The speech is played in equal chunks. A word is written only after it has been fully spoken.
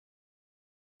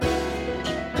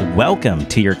Welcome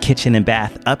to your kitchen and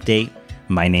bath update.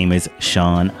 My name is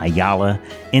Sean Ayala.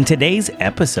 In today's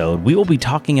episode, we will be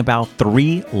talking about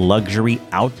 3 luxury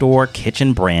outdoor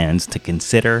kitchen brands to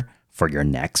consider for your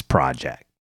next project.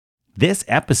 This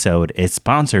episode is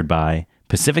sponsored by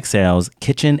Pacific Sales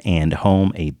Kitchen and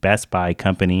Home, a Best Buy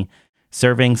company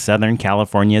serving Southern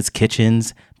California's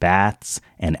kitchens, baths,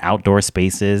 and outdoor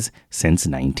spaces since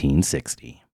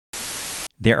 1960.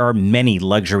 There are many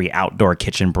luxury outdoor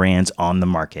kitchen brands on the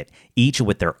market, each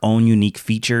with their own unique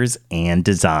features and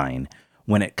design.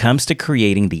 When it comes to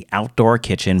creating the outdoor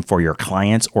kitchen for your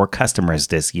clients or customers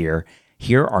this year,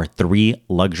 here are 3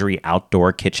 luxury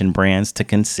outdoor kitchen brands to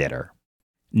consider.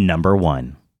 Number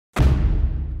 1,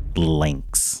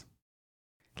 Lynx.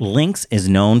 Lynx is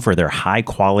known for their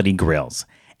high-quality grills,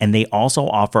 and they also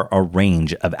offer a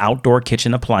range of outdoor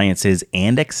kitchen appliances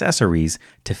and accessories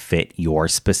to fit your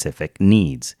specific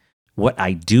needs. What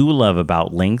I do love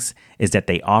about Lynx is that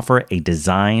they offer a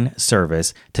design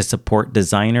service to support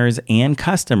designers and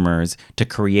customers to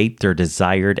create their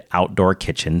desired outdoor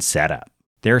kitchen setup.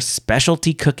 Their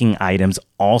specialty cooking items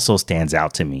also stands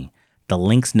out to me. The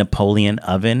Lynx Napoleon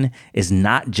oven is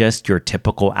not just your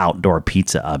typical outdoor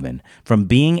pizza oven. From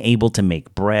being able to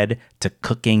make bread to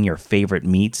cooking your favorite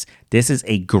meats, this is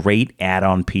a great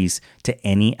add-on piece to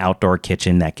any outdoor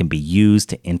kitchen that can be used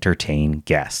to entertain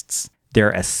guests.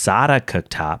 Their Asada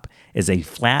cooktop is a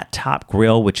flat top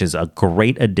grill, which is a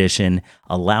great addition,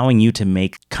 allowing you to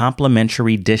make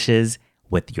complimentary dishes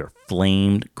with your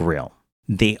flamed grill.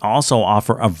 They also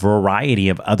offer a variety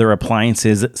of other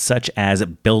appliances such as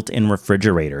built-in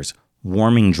refrigerators,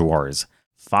 warming drawers,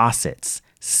 faucets,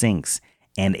 sinks,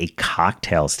 and a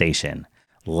cocktail station.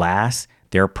 Last,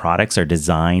 their products are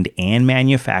designed and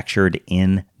manufactured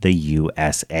in the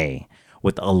USA.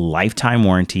 With a lifetime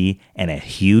warranty and a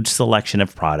huge selection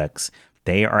of products,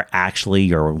 they are actually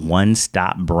your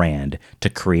one-stop brand to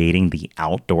creating the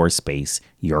outdoor space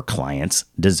your clients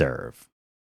deserve.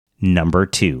 Number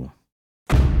 2.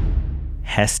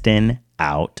 Heston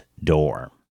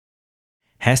Outdoor.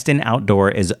 Heston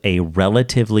Outdoor is a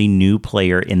relatively new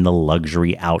player in the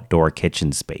luxury outdoor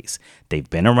kitchen space. They've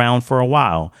been around for a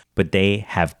while, but they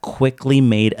have quickly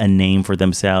made a name for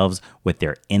themselves with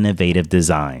their innovative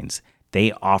designs.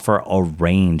 They offer a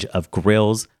range of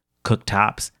grills,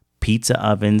 cooktops, pizza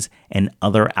ovens, and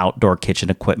other outdoor kitchen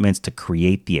equipment to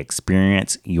create the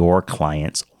experience your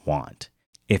clients want.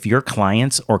 If your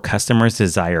clients or customers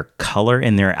desire color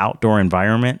in their outdoor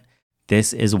environment,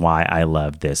 this is why I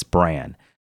love this brand.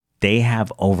 They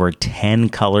have over 10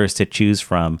 colors to choose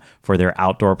from for their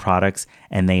outdoor products,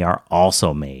 and they are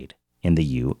also made in the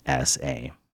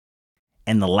USA.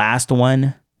 And the last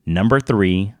one, number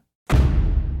 3,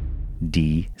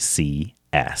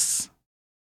 DCS.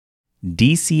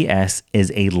 DCS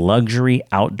is a luxury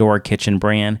outdoor kitchen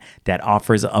brand that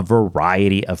offers a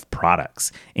variety of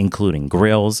products, including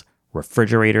grills,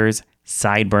 refrigerators,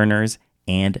 side burners,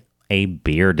 and a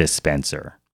beer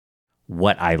dispenser.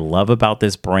 What I love about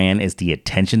this brand is the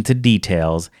attention to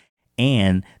details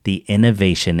and the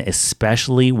innovation,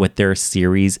 especially with their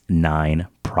Series 9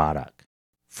 product.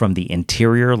 From the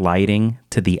interior lighting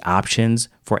to the options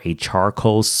for a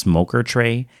charcoal smoker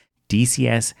tray,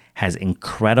 DCS has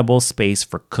incredible space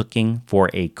for cooking for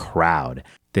a crowd.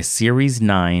 The Series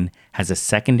 9 has a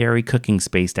secondary cooking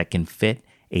space that can fit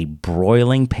a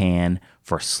broiling pan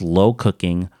for slow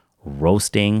cooking,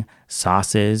 roasting,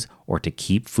 sauces, or to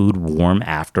keep food warm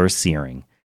after searing.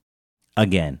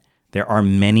 Again, there are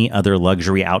many other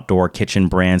luxury outdoor kitchen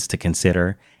brands to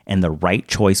consider, and the right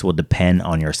choice will depend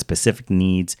on your specific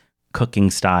needs, cooking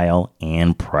style,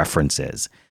 and preferences.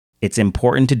 It's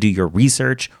important to do your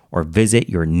research or visit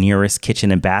your nearest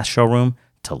kitchen and bath showroom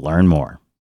to learn more.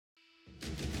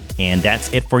 And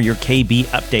that's it for your KB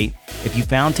update. If you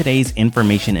found today's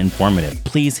information informative,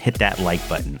 please hit that like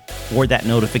button or that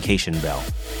notification bell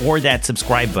or that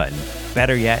subscribe button.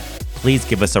 Better yet, please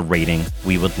give us a rating.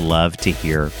 We would love to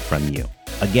hear from you.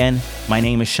 Again, my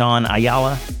name is Sean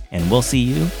Ayala, and we'll see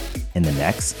you in the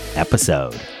next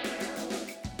episode.